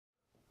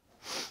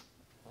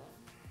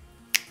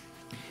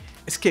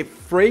Escape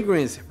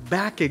Fragrance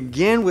back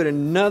again with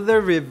another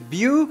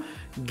review.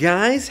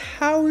 Guys,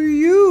 how are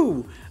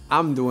you?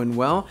 I'm doing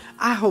well.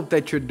 I hope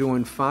that you're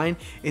doing fine.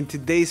 In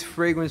today's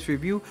fragrance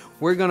review,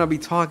 we're gonna be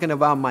talking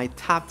about my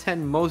top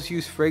 10 most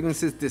used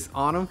fragrances this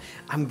autumn.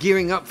 I'm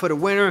gearing up for the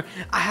winter.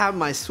 I have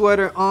my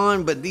sweater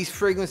on, but these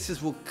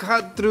fragrances will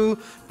cut through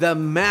the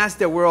mask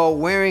that we're all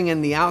wearing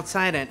in the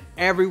outside, and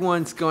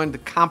everyone's going to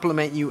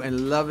compliment you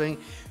and loving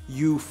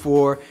you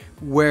for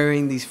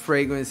wearing these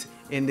fragrances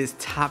in this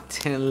top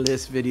 10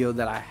 list video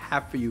that I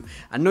have for you.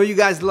 I know you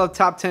guys love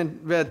top 5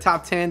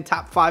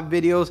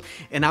 videos,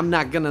 and I'm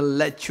not gonna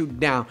let you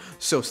down.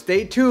 So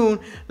stay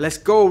tuned. Let's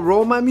go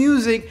roll my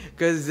music,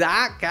 cause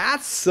I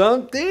got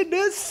something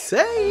to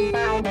say.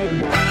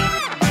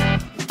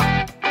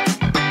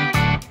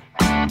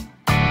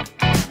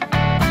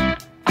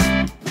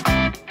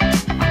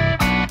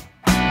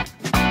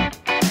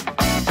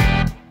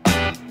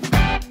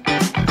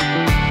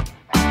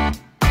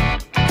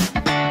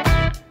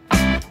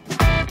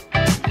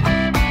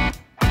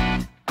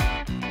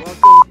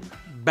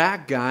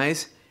 Back,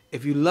 guys.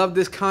 If you love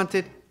this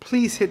content,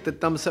 please hit the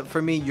thumbs up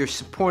for me. You're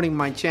supporting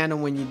my channel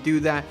when you do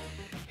that.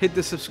 Hit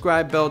the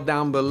subscribe bell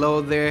down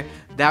below there.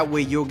 That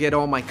way you'll get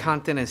all my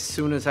content as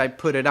soon as I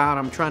put it out.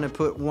 I'm trying to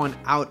put one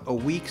out a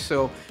week,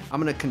 so I'm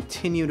gonna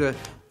continue to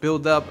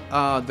build up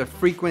the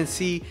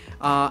frequency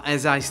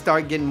as I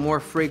start getting more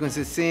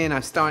fragrances in.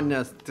 I'm starting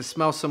to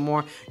smell some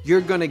more.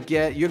 You're gonna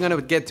get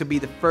to be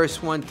the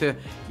first one to,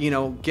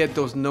 get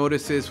those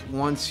notices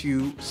once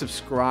you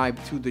subscribe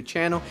to the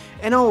channel,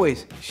 and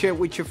always share it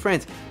with your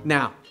friends.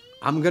 Now,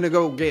 I'm gonna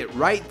go get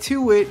right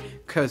to it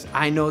because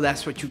I know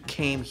that's what you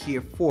came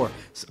here for.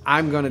 So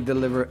I'm gonna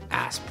deliver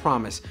as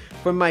promised.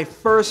 For my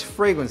first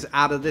fragrance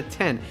out of the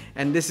 10,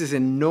 and this is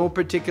in no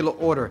particular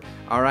order,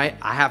 all right?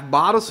 I have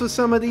bottles for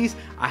some of these,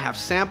 I have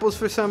samples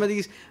for some of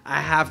these,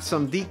 I have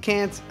some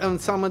decants on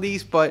some of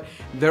these, but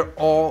they're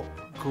all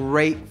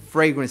great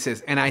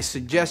fragrances, and I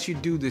suggest you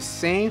do the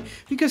same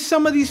because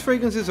some of these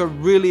fragrances are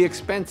really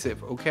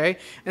expensive, okay?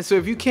 And so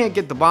if you can't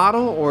get the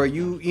bottle, or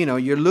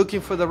you're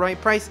looking for the right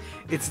price,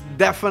 it's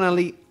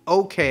definitely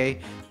okay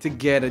to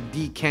get a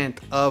decant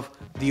of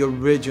the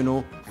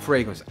original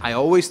fragrance. I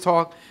always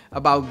talk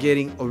about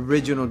getting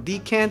original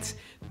decants.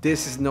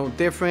 This is no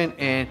different,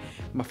 and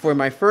for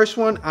my first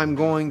one, I'm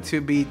going to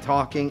be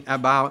talking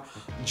about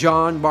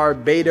John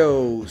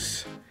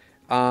Varvatos.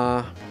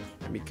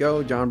 Let me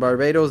go, John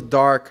Varvatos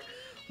Dark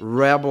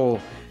Rebel.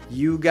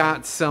 You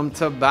got some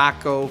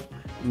tobacco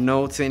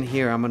notes in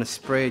here. I'm gonna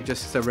spray it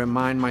just to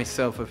remind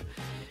myself of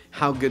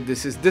how good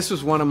this is. This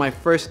was one of my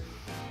first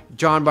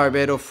John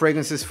Varvatos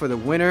fragrances for the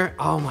winter.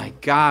 Oh my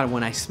God,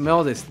 when I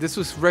smell this, this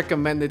was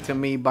recommended to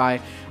me by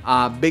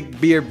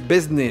Big Beer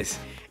Business.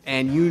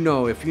 And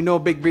if you know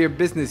Big Beer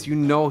Business, you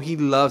know he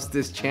loves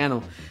this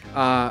channel.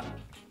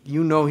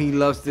 You know he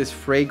loves this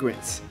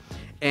fragrance.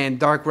 And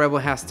Dark Rebel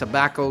has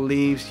tobacco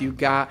leaves, you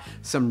got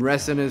some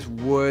resinous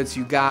woods,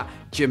 you got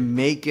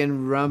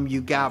Jamaican rum,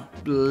 you got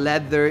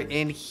leather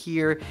in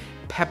here,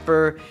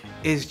 pepper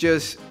is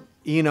just,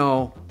 you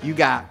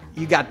got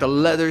the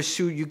leather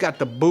suit, you got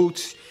the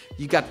boots,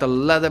 you got the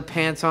leather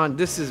pants on.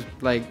 This is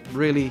like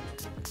really,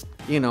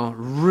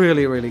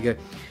 really good.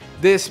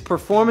 This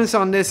performance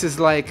on this is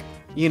like,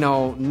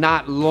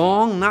 not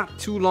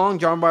too long.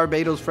 John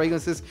Varvatos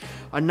fragrances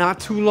are not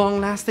too long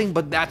lasting,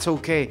 but that's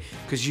okay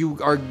because you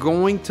are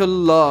going to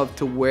love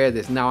to wear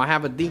this. Now, I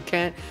have a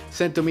decant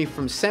sent to me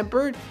from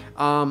Scentbird.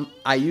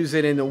 I use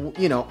it in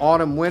the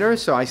autumn winter,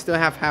 so I still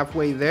have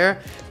halfway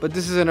there, but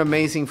this is an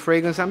amazing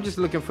fragrance. I'm just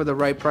looking for the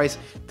right price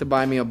to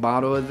buy me a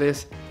bottle of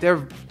this.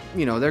 They're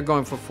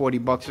going for 40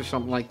 bucks or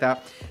something like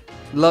that.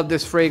 Love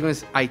this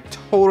fragrance. I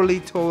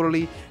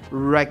totally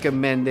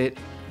recommend it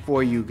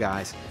for you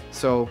guys.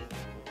 So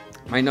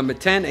my number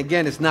 10,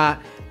 again, it's not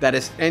that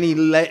it's any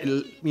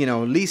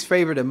least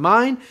favorite of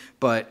mine,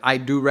 but I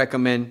do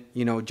recommend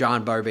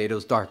John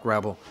Varvatos Dark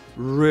Rebel.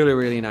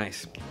 Really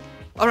nice.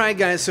 All right,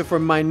 guys, so for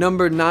my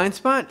number 9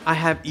 spot, I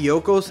have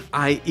Ioko's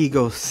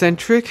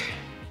I-Egocentric.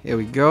 Here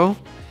we go.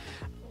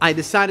 I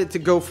decided to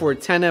go for a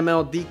 10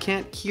 ml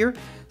decant here,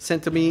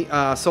 sold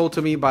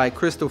to me by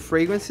Crystal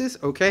Fragrances,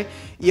 okay?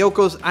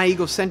 Ioko's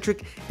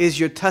I-Egocentric is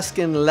your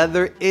Tuscan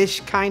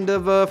leather-ish kind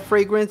of a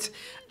fragrance.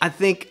 I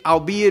think,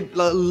 albeit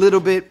a little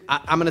bit,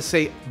 I'm gonna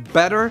say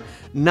better,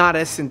 not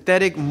as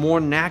synthetic, more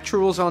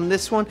naturals on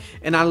this one.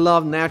 And I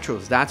love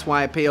naturals. That's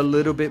why I pay a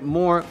little bit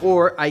more,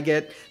 or I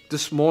get the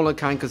smaller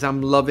kind because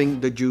I'm loving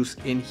the juice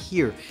in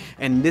here.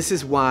 And this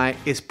is why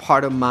it's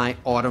part of my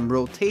autumn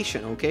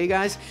rotation, okay,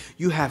 guys?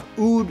 You have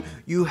oud,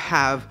 you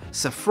have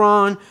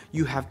saffron,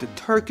 you have the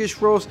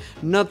Turkish rose.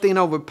 Nothing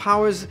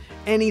overpowers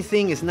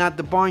anything. It's not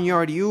the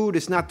barnyard oud.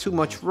 It's not too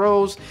much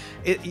rose.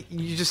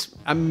 You just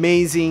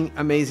amazing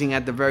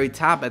at the very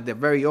top, at the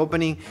very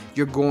opening.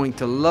 You're going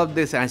to love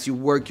this as you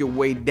work your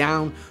way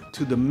down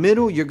to the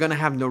middle. You're gonna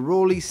have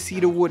neroli,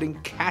 cedarwood,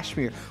 and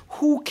cashmere.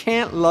 Who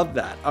can't love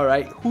that? All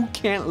right, who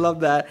can't love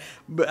that?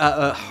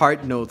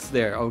 Heart notes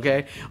there.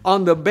 Okay,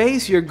 on the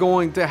base you're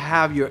going to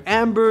have your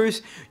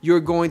ambers, you're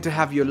going to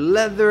have your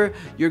leather,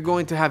 you're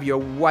going to have your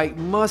white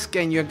musk,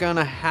 and you're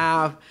gonna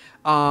have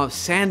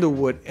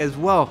sandalwood as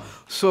well.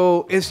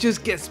 So it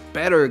just gets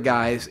better,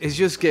 guys. It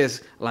just gets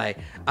like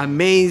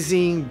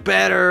amazing,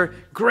 better,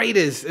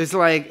 greatest. It's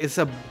like it's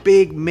a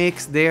big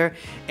mix there.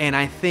 And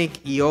I think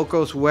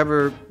Iokos,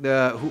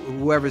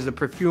 whoever's the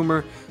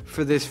perfumer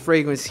for this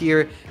fragrance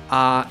here,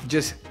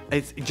 just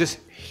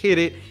hit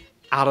it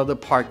out of the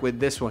park with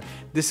this one.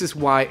 This is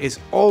why it's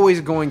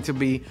always going to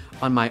be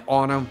on my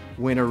autumn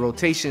winter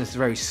rotation. It's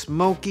very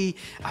smoky.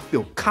 I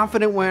feel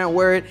confident when I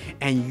wear it,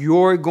 and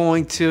you're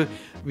going to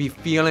be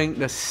feeling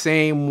the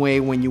same way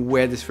when you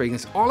wear this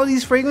fragrance. All of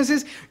these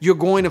fragrances, you're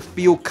going to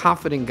feel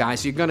confident,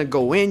 guys. You're gonna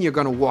go in, you're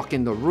gonna walk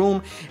in the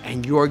room,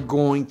 and you're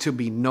going to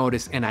be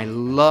noticed. And I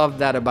love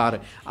that about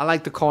it. I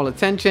like to call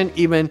attention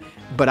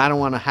but I don't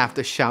want to have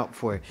to shout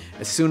for it.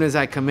 As soon as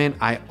I come in,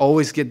 I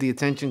always get the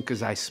attention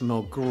because I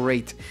smell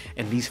great,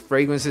 and these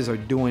fragrances are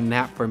doing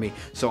that for me.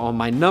 So on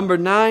my number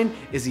 9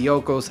 is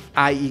Iokos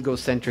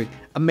I-Egocentric.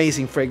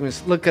 Amazing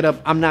fragrance. Look it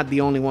up. I'm not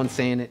the only one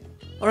saying it.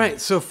 All right,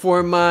 so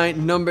for my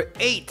number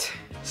 8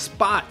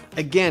 spot,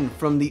 again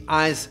from the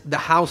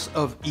house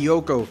of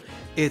Ioko,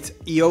 it's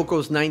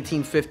Ioko's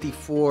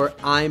 1954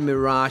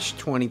 I-Mirage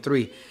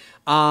 23.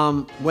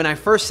 When I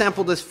first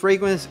sampled this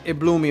fragrance, it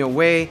blew me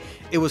away.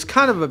 It was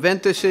kind of a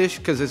vintage-ish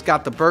because it's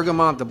got the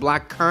bergamot, the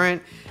black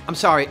currant. I'm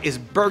sorry, it's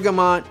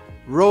bergamot,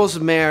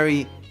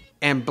 rosemary,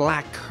 and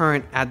black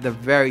currant at the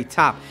very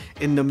top.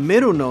 In the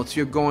middle notes,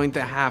 you're going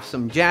to have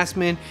some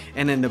jasmine,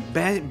 and in the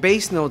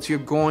base notes, you're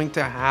going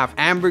to have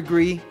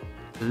ambergris,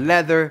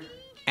 leather,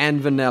 and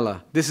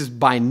vanilla. This is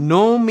by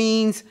no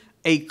means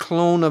a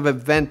clone of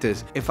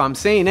Aventus. If I'm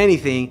saying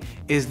anything,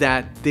 is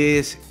that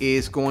this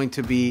is going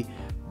to be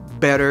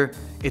better.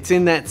 It's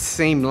in that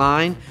same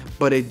line,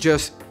 but it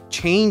just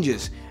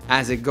changes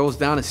as it goes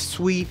down. It's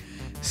sweet,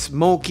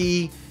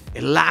 smoky,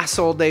 it lasts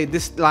all day.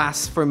 This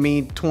lasts for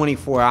me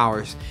 24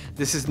 hours.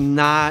 This is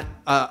not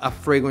a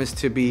fragrance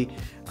to be,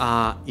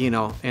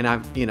 and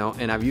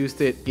I've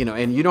used it,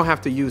 and you don't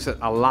have to use it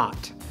a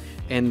lot.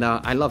 And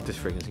I love this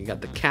fragrance. You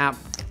got the cap.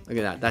 Look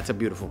at that. That's a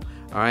beautiful.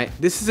 All right.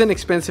 This is an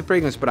expensive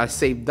fragrance, but I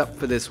saved up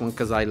for this one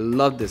because I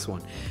love this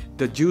one.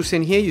 The juice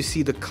in here, you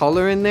see the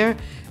color in there.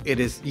 It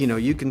is,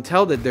 you can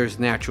tell that there's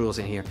naturals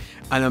in here.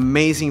 An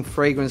amazing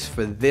fragrance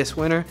for this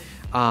winter.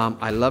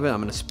 I love it. I'm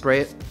going to spray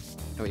it.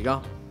 There we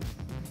go.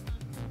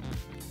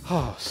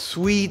 Oh,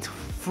 sweet,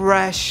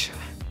 fresh,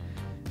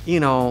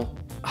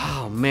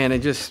 oh man, it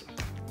just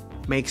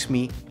makes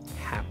me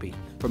happy.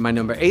 For my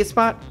number 8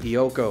 spot,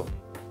 Ioko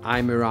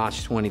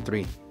I-Mirage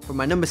 23. For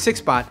my number 6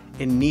 spot,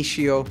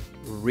 Initio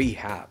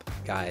Rehab,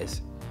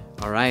 guys.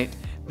 All right,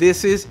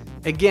 this is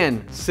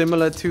again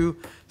similar to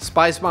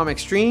SpiceBomb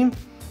Extreme,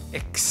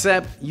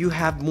 except you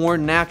have more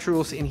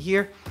naturals in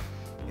here.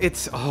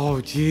 It's, oh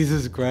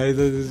Jesus Christ,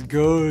 this is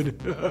good.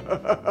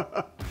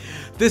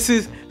 This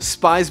is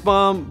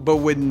SpiceBomb, but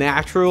with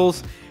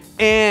naturals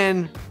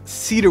and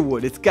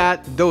cedarwood. It's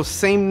got those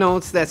same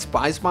notes that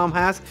SpiceBomb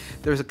has.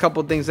 There's a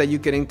couple things that you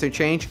can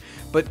interchange,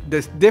 but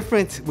the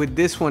difference with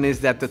this one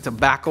is that the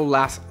tobacco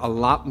lasts a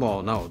lot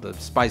more. No, the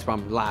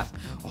SpiceBomb lasts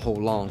a whole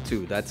long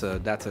too. That's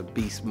a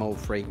beast mode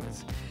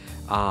fragrance.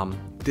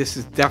 This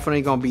is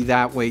definitely gonna be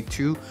that way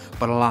too,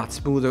 but a lot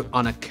smoother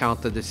on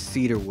account of the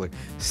cedarwood.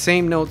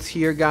 Same notes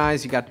here,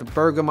 guys. You got the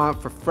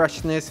bergamot for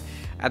freshness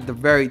at the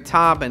very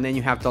top, and then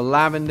you have the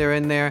lavender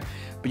in there,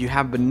 but you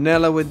have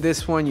vanilla with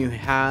this one. You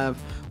have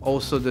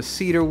also the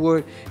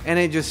cedarwood, and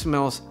it just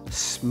smells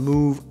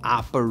smooth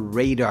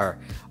operator.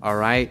 All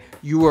right,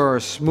 you are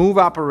a smooth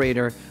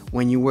operator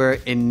when you wear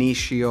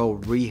Initio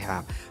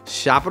Rehab.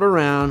 Shop it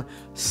around,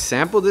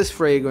 sample this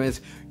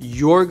fragrance.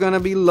 You're gonna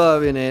be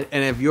loving it,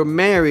 and if you're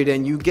married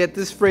and you get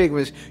this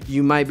fragrance,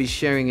 you might be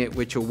sharing it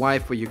with your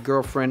wife or your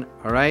girlfriend.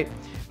 All right,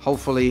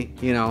 hopefully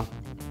you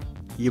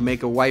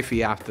make a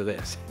wifey after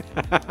this,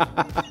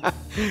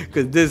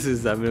 because this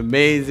is an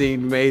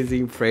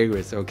amazing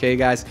fragrance. Okay,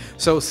 guys,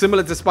 so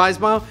similar to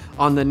SpiceBomb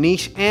on the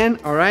niche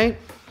end. All right,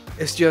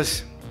 it's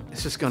just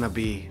gonna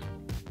be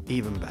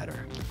even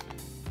better.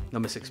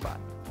 Number 6 spot.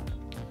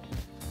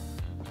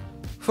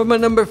 For my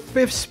number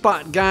 5th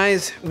spot,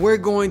 guys, we're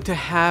going to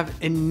have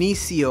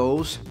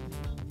Initio's,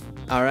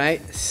 all right,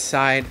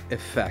 Side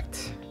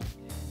Effect.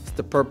 It's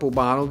the purple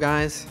bottle,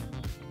 guys.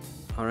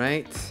 All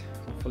right,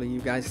 hopefully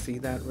you guys see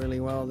that really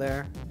well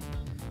there.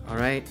 All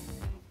right,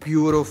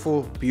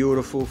 beautiful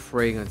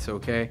fragrance.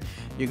 Okay,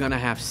 you're gonna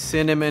have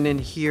cinnamon in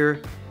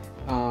here.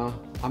 You're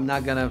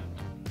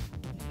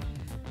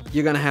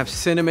gonna have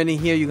cinnamon in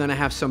here. You're gonna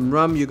have some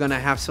rum. You're gonna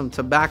have some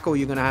tobacco.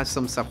 You're gonna have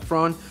some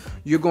saffron.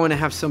 You're going to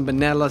have some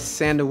vanilla,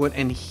 sandalwood,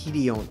 and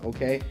hedione.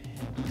 Okay,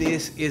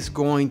 this is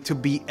going to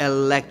be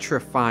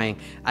electrifying.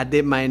 I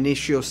did my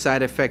initial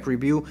Side Effect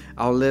review.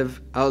 I'll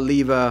leave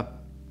a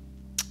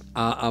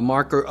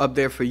marker up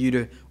there for you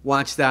to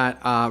watch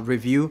that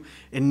review.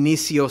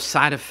 Initio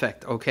Side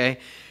Effect. Okay,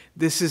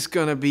 This is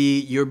gonna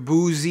be your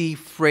boozy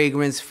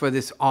fragrance for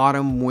this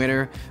autumn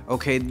winter.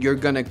 Okay, you're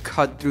gonna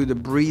cut through the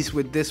breeze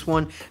with this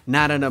one,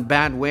 not in a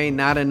bad way,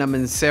 not in a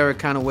Mansera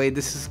kind of way.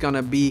 This is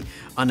gonna be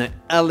on an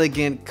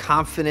elegant,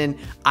 confident,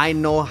 I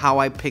know how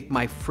I pick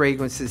my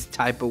fragrances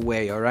type of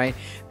way. All right,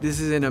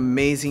 this is an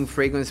amazing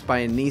fragrance by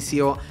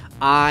Initio.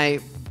 I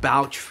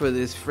vouch for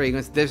this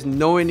fragrance. There's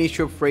no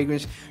Initio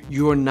fragrance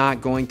you're not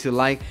going to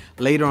like.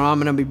 Later on, I'm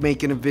gonna be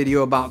making a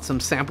video about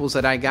some samples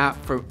that I got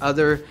for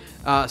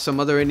some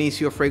other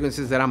Initio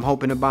fragrances that I'm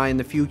hoping to buy in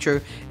the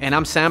future, and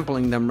I'm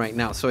sampling them right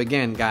now. So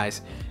again,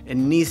 guys,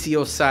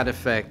 Initio Side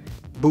Effect,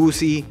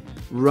 boozy,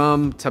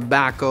 rum,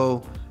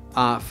 tobacco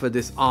for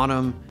this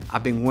autumn.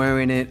 I've been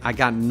wearing it. I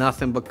got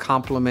nothing but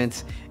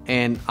compliments,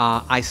 and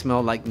I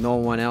smell like no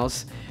one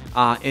else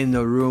in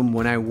the room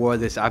when I wore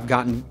this. I've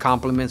gotten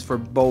compliments for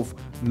both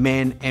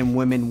men and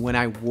women when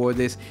I wore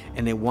this,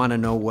 and they want to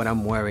know what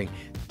I'm wearing.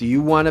 Do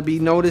you want to be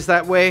noticed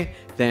that way?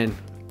 Then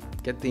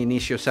get the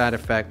Initio Side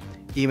Effect,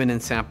 even in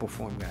sample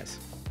form, guys.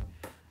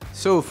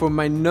 So for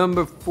my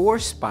number 4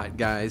 spot,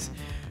 guys,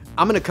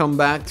 I'm gonna come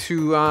back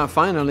to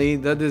finally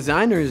the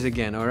designers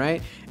again. All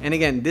right, and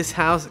again, this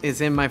house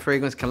is in my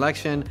fragrance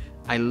collection.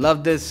 I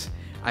love this.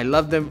 I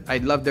love them. I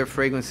love their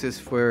fragrances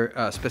for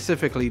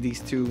specifically these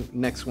 2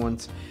 next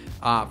ones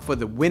for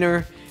the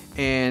winter.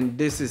 And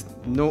this is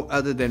no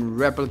other than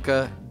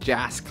Replica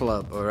Jazz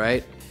Club. All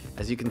right,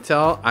 as you can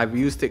tell, I've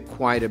used it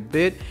quite a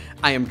bit.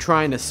 I am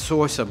trying to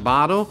source a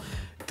bottle.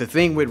 The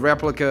thing with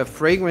replica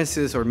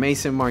fragrances, or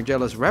Maison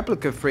Margiela's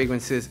replica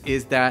fragrances,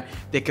 is that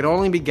they could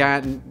only be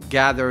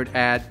gathered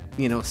at,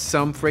 you know,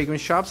 some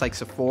fragrance shops like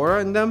Sephora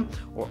and them,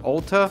 or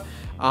Ulta,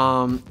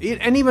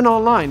 and even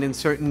online in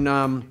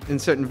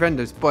certain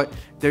vendors. But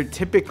they're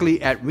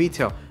typically at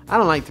retail. I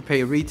don't like to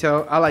pay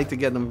retail. I like to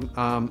get them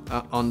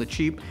on the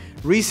cheap.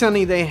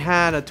 Recently, they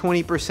had a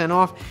 20%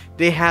 off.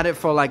 They had it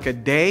for like a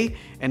day,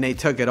 and they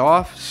took it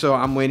off. So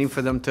I'm waiting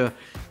for them to,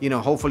 you know,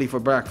 hopefully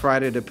for Black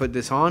Friday to put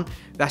this on.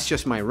 That's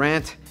just my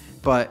rant.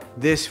 But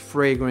this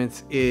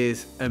fragrance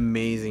is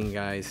amazing,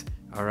 guys.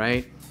 All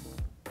right,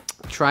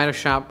 try to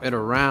shop it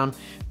around.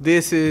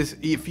 This is,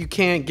 if you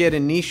can't get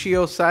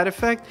Initio Side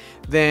Effect,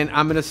 then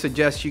I'm gonna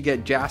suggest you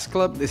get Jazz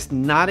Club. It's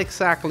not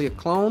exactly a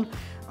clone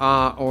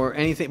or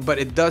anything, but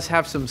it does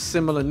have some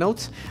similar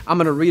notes. I'm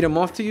gonna read them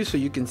off to you so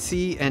you can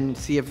see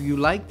if you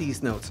like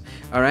these notes.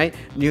 All right,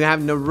 you have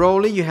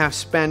neroli, you have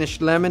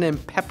Spanish lemon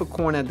and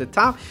peppercorn at the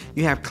top,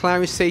 you have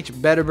clary sage,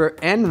 vetiver,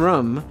 and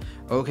rum.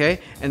 Okay,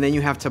 and then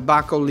you have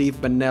tobacco leaf,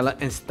 vanilla,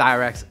 and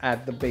styrax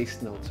at the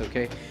base notes.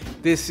 Okay,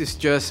 this is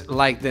just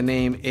like the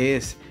name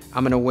is.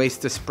 I'm gonna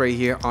waste the spray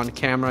here on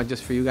camera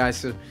just for you guys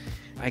so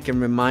I can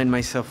remind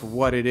myself of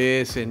what it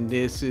is, and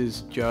this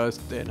is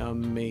just an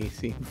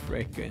amazing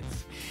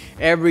fragrance.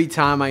 Every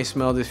time I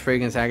smell this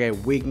fragrance, I get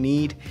weak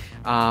need.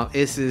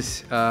 This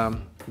is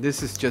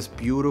just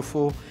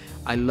beautiful.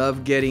 I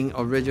love getting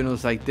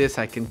originals like this.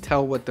 I can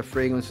tell what the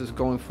fragrance is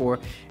going for,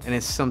 and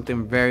it's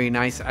something very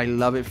nice. I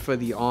love it for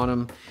the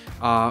autumn.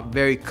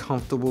 Very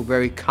comfortable,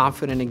 very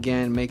confident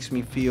again. Makes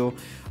me feel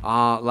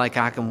like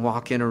I can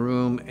walk in a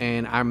room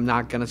and I'm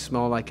not gonna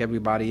smell like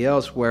everybody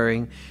else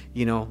wearing,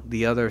 you know,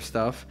 the other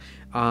stuff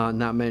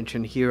not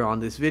mentioned here on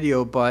this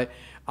video. But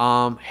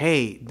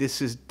hey,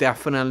 this is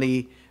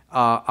definitely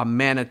a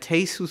man of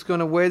taste who's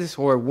gonna wear this,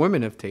 or a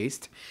woman of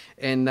taste,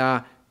 and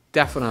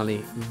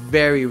definitely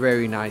very,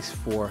 very nice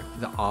for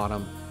the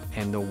autumn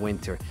and the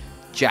winter.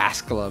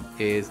 Jazz Club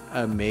is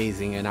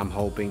amazing, and I'm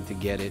hoping to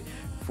get it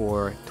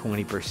for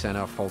 20%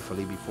 off,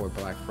 hopefully before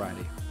Black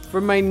Friday.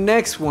 For my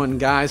next one,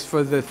 guys,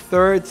 for the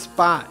 3rd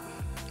spot,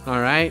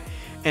 all right?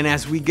 And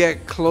as we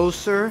get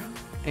closer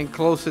and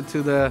closer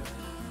to the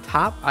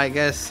top, I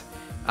guess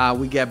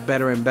we get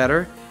better and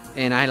better.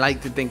 And I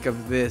like to think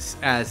of this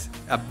as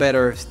a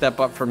better step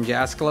up from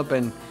Jazz Club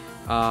and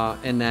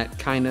that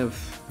kind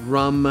of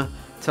rum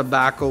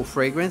tobacco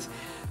fragrance.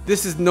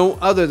 This is no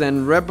other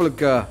than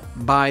Replica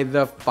by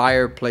the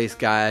Fireplace,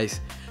 guys.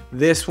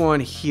 This one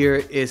here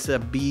is a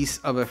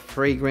beast of a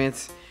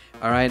fragrance.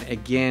 All right,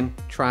 again,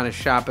 trying to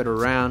shop it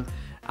around.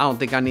 I don't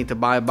think I need to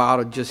buy a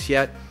bottle just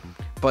yet,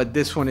 but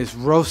this one is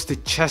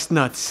roasted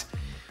chestnuts.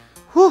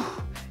 Whew.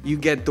 You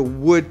get the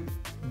wood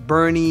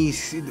burny,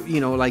 you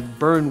know, like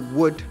burned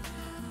wood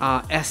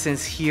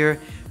essence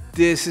here.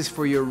 This is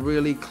for your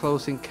really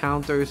close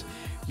encounters.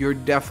 You're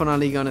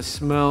definitely gonna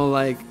smell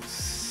like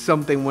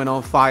something went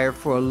on fire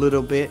for a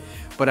little bit,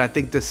 but I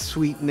think the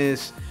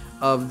sweetness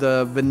of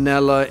the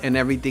vanilla and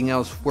everything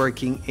else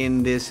working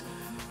in this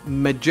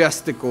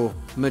majestical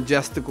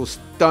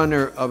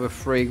stunner of a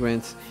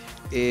fragrance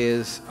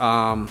is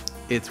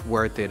it's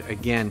worth it.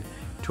 Again,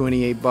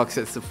 28 bucks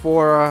at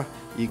Sephora.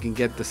 You can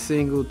get the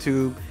single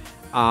tube.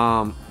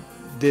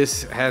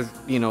 This has,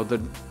 you know,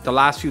 the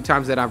last few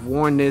times that I've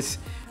worn this,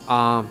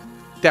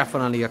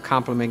 definitely a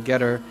compliment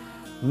getter,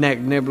 neck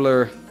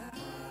nibbler,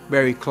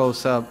 very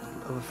close up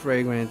of a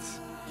fragrance.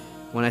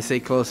 When I say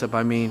close up,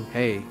 I mean,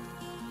 hey,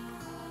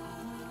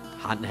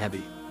 hot and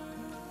heavy.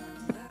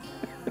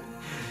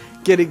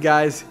 Get it,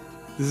 guys.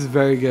 This is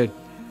very good.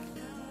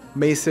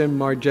 Maison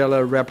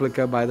Margiela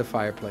replica by the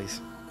Fireplace.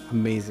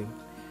 Amazing.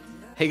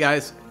 Hey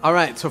guys, all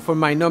right, so for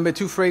my number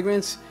 2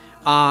 fragrance,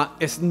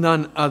 it's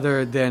none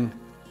other than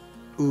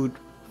Oud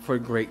for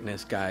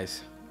Greatness,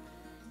 guys.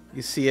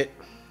 You see it,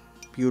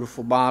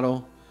 beautiful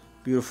bottle,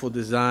 beautiful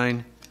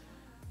design.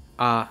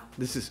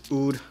 This is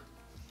Oud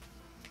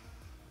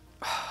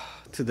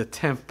to the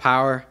 10th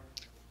power,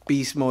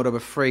 beast mode of a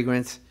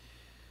fragrance.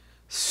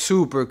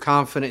 Super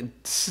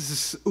confident. This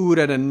is Oud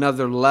at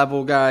another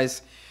level,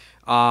 guys.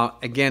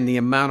 Again, the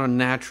amount of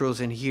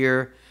naturals in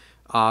here,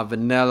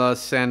 vanilla,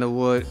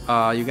 sandalwood,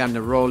 you got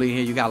neroli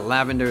here, you got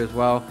lavender as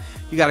well.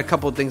 You got a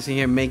couple of things in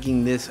here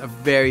making this a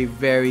very,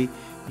 very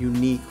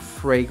unique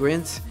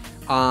fragrance.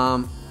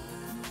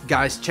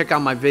 Guys, check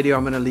out my video.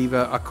 I'm gonna leave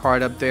a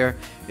card up there.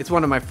 It's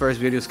one of my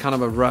first videos, kind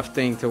of a rough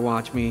thing to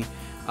watch me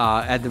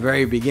at the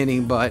very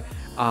beginning, but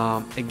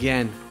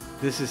again,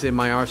 this is in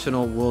my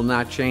arsenal, will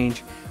not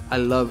change. I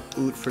love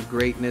Oud for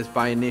Greatness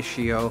by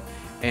Initio,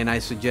 and I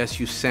suggest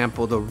you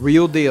sample the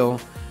real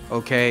deal,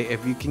 okay,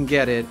 if you can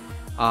get it.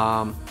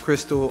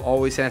 Crystal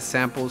always has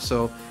samples,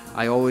 so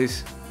I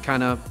always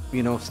kind of,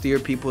 you know, steer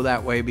people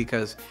that way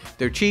because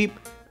they're cheap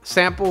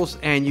samples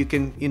and you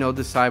can, you know,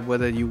 decide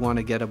whether you want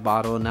to get a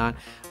bottle or not.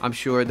 I'm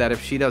sure that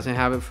if she doesn't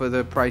have it for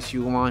the price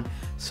you want,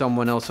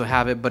 someone else will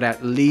have it, but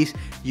at least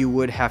you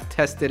would have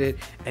tested it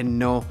and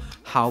know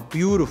how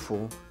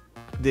beautiful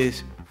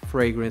this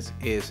fragrance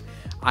is.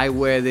 I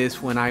wear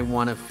this when I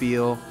want to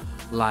feel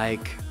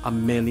like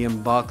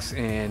 $1,000,000,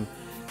 and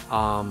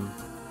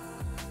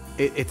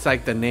it's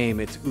like the name,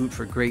 it's Oud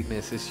for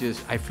Greatness. It's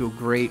just, I feel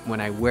great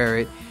when I wear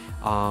it.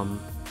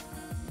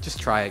 Just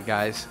try it,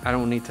 guys. I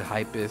don't need to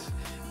hype this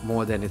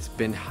more than it's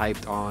been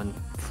hyped on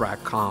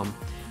Frag.com,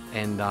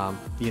 and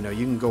you know,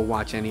 you can go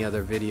watch any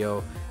other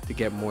video to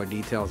get more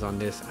details on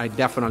this. I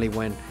definitely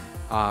went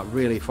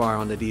really far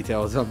on the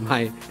details of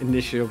my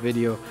initial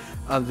video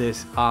of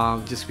this,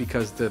 just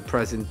because the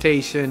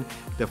presentation,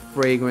 the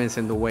fragrance,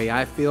 and the way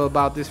I feel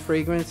about this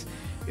fragrance,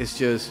 it's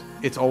just,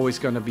 it's always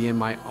going to be in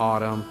my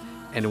autumn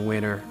and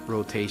winter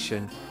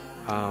rotation,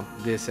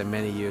 this and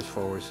many years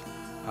forwards,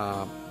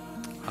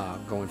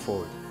 going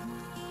forward.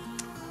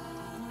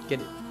 Get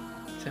it,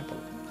 sample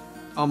it.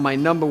 On my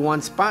number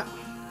 1 spot,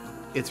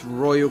 it's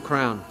Royal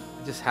Crown.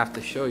 I just have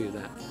to show you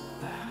that.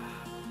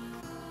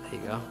 There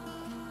you go.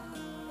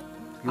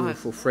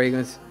 Beautiful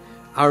fragrance.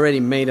 I already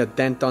made a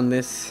dent on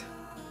this.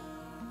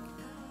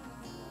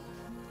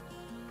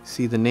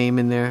 See the name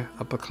in there,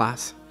 upper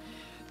class.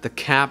 The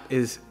cap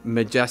is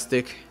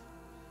majestic.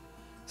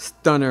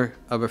 Stunner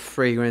of a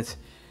fragrance.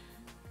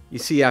 You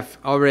see, I've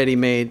already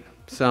made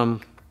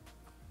some,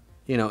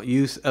 you know,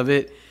 use of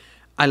it.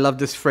 I love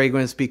this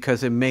fragrance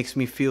because it makes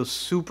me feel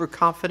super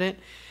confident.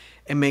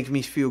 It makes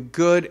me feel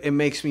good. It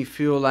makes me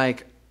feel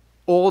like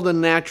all the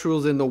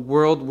naturals in the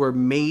world were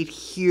made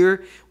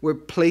here, were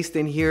placed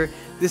in here.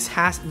 This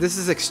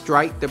is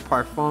Extrait de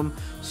Parfum,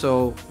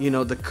 so you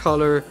know the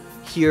color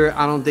here,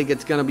 I don't think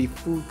it's gonna be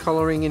food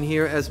coloring in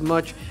here as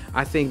much.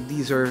 I think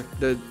these are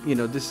the, you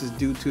know, this is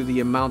due to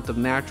the amount of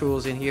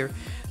naturals in here.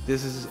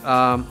 This is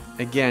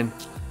again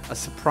a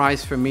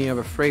surprise for me of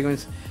a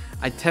fragrance.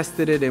 I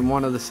tested it in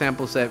one of the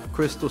samples that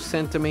Crystal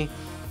sent to me.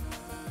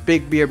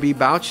 Big BRB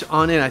vouched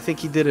on it. I think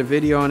he did a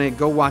video on it.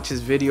 Go watch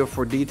his video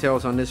for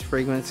details on this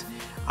fragrance.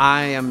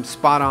 I am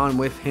spot on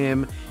with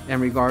him in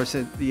regards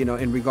to, you know,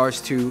 in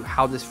regards to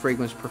how this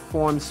fragrance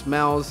performs,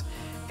 smells,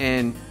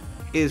 and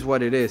is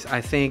what it is. I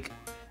think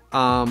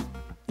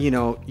you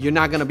know, you're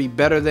not gonna be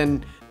better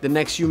than the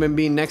next human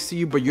being next to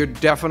you, but you're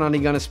definitely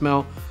gonna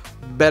smell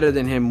better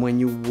than him when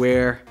you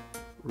wear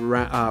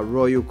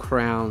Royal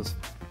Crown's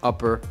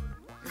upper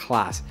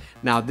class.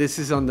 Now this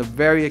is on the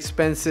very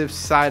expensive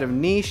side of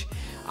niche.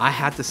 I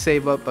had to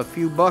save up a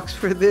few bucks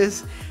for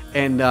this,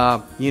 and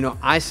you know,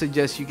 I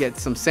suggest you get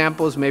some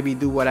samples. Maybe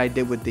do what I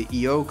did with the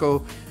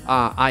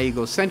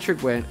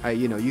I-Egocentric, where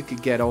you know, you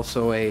could get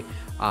also a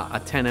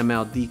 10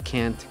 ml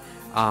decant,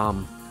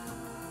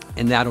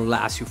 and that'll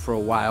last you for a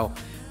while.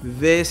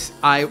 This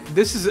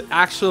is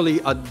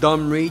actually a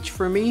dumb reach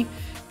for me,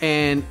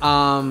 and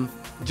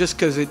just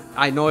because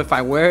I know if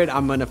I wear it,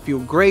 I'm gonna feel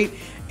great,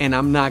 and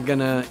I'm not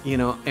gonna, you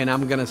know, and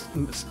I'm gonna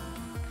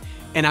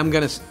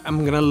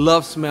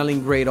love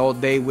smelling great all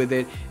day with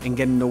it and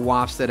getting the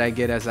wafts that I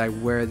get as I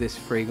wear this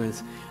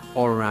fragrance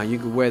all around. You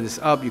could wear this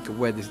up, you could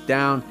wear this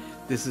down.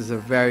 This is a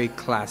very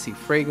classy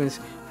fragrance.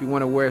 If you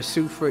want to wear a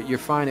suit for it, you're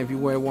fine. If you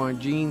wear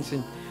jeans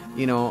and,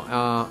 you know,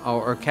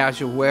 or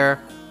casual wear,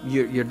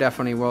 you're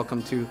definitely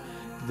welcome to.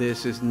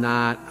 This is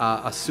not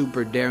a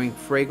super daring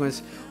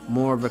fragrance,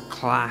 more of a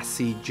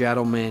classy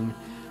gentleman,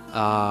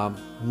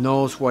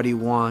 knows what he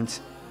wants,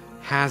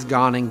 has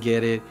gone and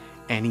get it,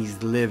 and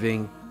he's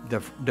living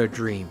the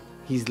dream.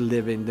 He's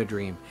living the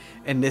dream.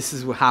 And this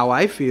is how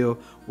I feel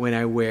when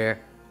I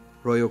wear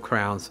Royal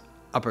Crown's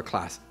upper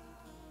class.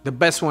 The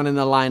best one in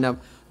the lineup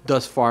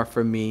thus far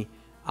for me,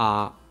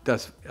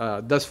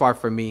 thus far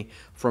for me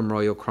from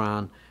Royal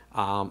Crown.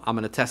 I'm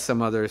gonna test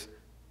some others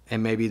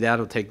and maybe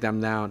that'll take them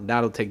down.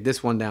 That'll take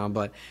this one down,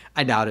 but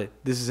I doubt it.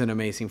 This is an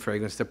amazing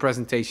fragrance. The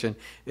presentation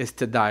is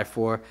to die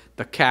for.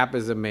 The cap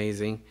is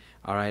amazing.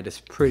 All right, it's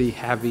pretty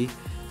heavy,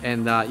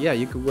 and yeah,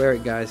 you could wear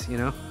it, guys, you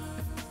know.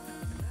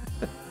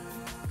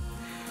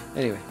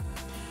 Anyway,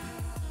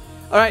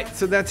 all right,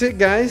 so that's it,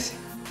 guys.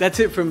 That's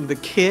it from the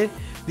kit.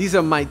 These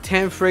are my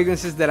 10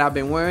 fragrances that I've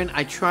been wearing.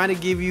 I try to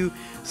give you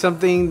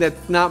something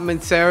that's not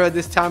Mancera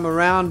this time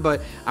around,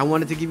 but I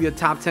wanted to give you a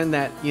top 10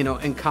 that, you know,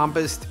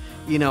 encompassed,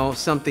 you know,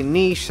 something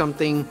niche,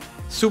 something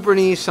super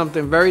niche,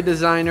 something very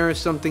designer,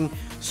 something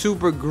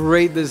super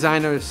great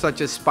designer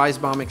such as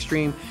SpiceBomb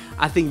Extreme.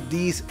 I think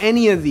these,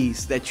 any of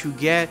these that you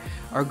get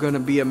are gonna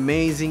be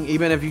amazing.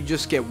 Even if you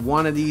just get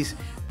one of these,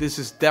 this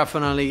is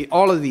definitely,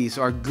 all of these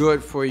are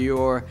good for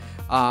your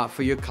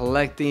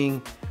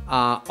collecting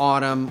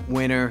autumn,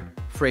 winter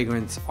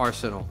fragrance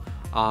arsenal,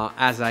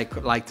 as I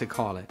like to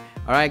call it.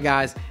 All right,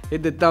 guys,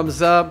 hit the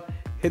thumbs up,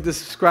 hit the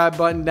subscribe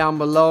button down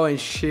below, and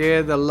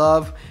share the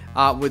love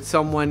with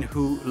someone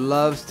who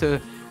loves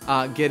to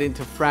get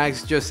into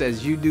frags just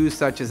as you do,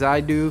 such as I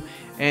do.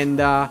 And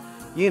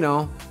you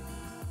know,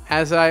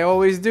 as I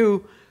always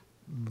do,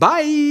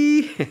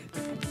 bye.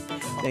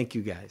 Thank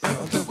you, guys.